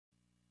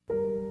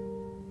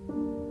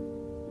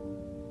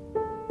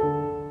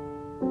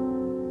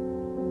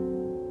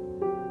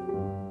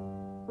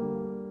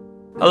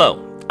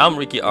Hello, I'm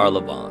Ricky R.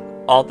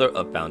 Levon, author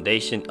of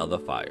Foundation of the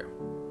Fire.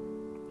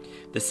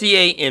 The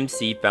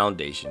CAMC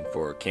Foundation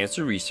for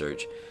Cancer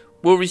Research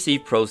will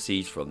receive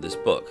proceeds from this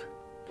book.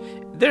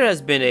 There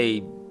has been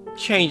a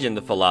change in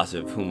the philosophy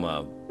of whom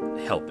I'm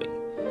helping.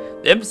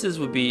 The emphasis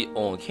would be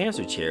on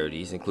cancer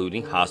charities,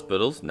 including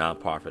hospitals,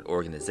 nonprofit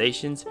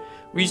organizations,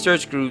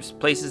 research groups,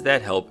 places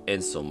that help,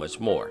 and so much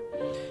more.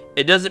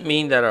 It doesn't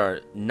mean that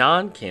our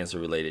non-cancer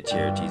related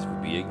charities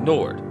will be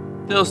ignored.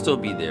 They'll still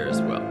be there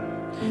as well.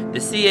 The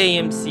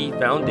CAMC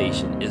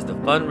Foundation is the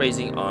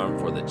fundraising arm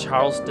for the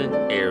Charleston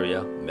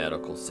Area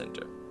Medical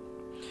Center.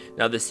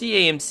 Now, the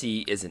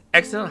CAMC is an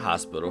excellent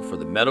hospital for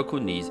the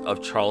medical needs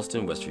of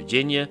Charleston, West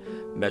Virginia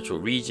metro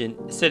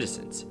region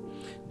citizens.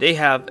 They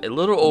have a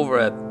little over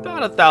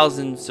about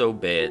 1,000 so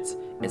beds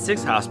and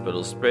 6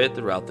 hospitals spread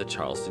throughout the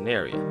Charleston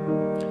area.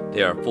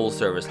 They are a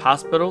full-service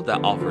hospital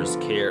that offers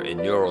care in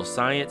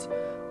neuroscience,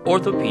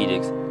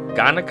 orthopedics,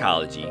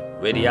 gynecology,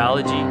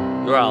 radiology,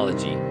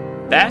 urology,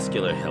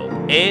 vascular health,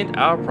 and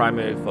our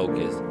primary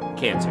focus,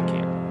 cancer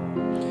care.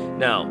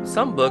 Now,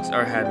 some books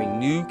are having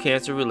new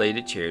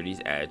cancer-related charities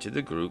added to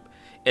the group,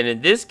 and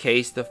in this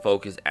case, the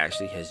focus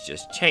actually has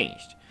just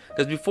changed.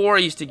 Because before I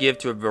used to give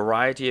to a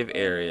variety of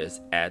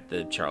areas at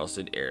the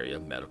Charleston Area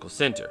Medical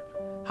Center.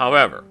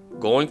 However,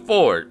 going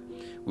forward,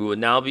 we will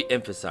now be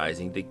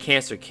emphasizing the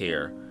cancer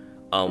care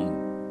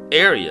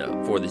area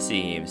for the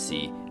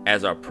CAMC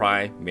as our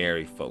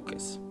primary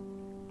focus.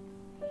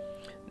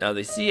 Now,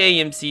 the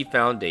CAMC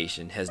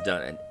Foundation has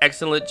done an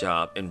excellent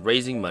job in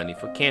raising money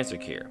for cancer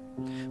care.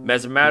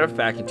 As a matter of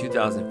fact, in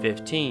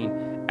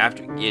 2015,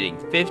 after getting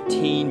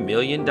 $15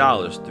 million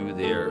through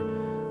their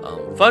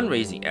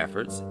fundraising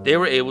efforts, they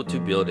were able to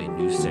build a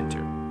new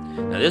center.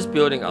 Now, this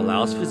building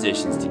allows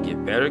physicians to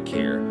get better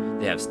care.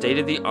 They have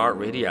state-of-the-art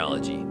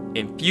radiology,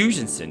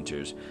 infusion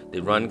centers, they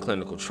run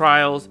clinical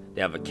trials,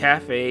 they have a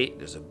cafe,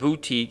 there's a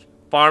boutique,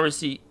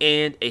 pharmacy,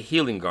 and a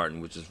healing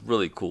garden, which is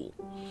really cool.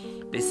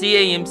 The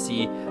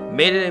CAMC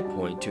made it a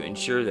point to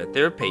ensure that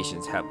their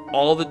patients have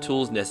all the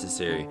tools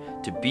necessary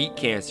to beat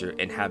cancer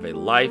and have a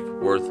life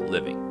worth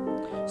living.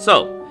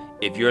 So,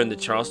 if you're in the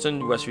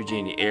Charleston, West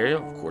Virginia area,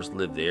 of course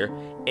live there,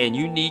 and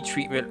you need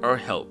treatment or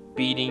help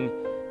beating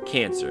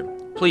cancer,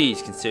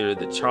 please consider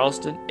the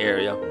Charleston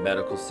Area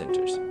Medical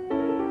Centers.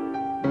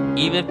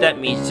 Even if that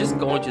means just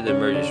going to the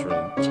emergency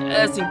room,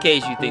 just in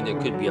case you think there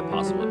could be a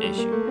possible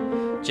issue.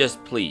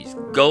 Just please,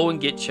 go and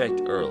get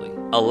checked early.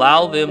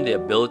 Allow them the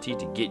ability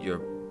to get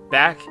your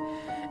back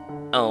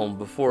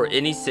before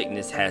any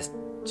sickness has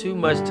too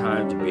much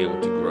time to be able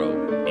to grow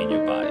in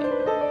your body.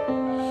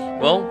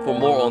 Well, for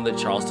more on the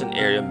Charleston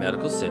Area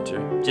Medical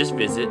Center, just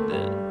visit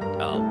the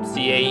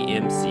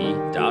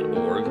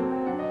camc.org.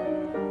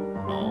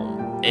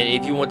 And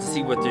if you want to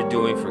see what they're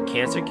doing for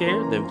cancer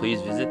care, then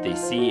please visit the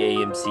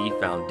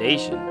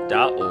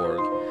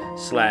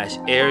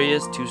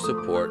camcfoundation.org/areas to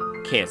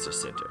support cancer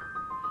center.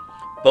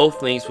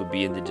 Both links will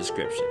be in the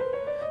description.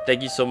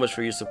 Thank you so much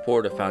for your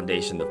support of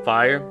Foundation of the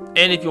Fire.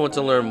 And if you want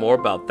to learn more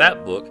about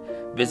that book,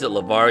 visit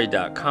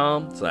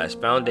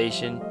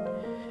lavari.com/foundation.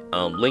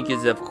 Link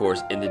is, of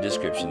course, in the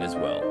description as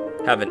well.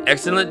 Have an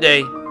excellent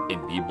day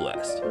and be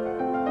blessed.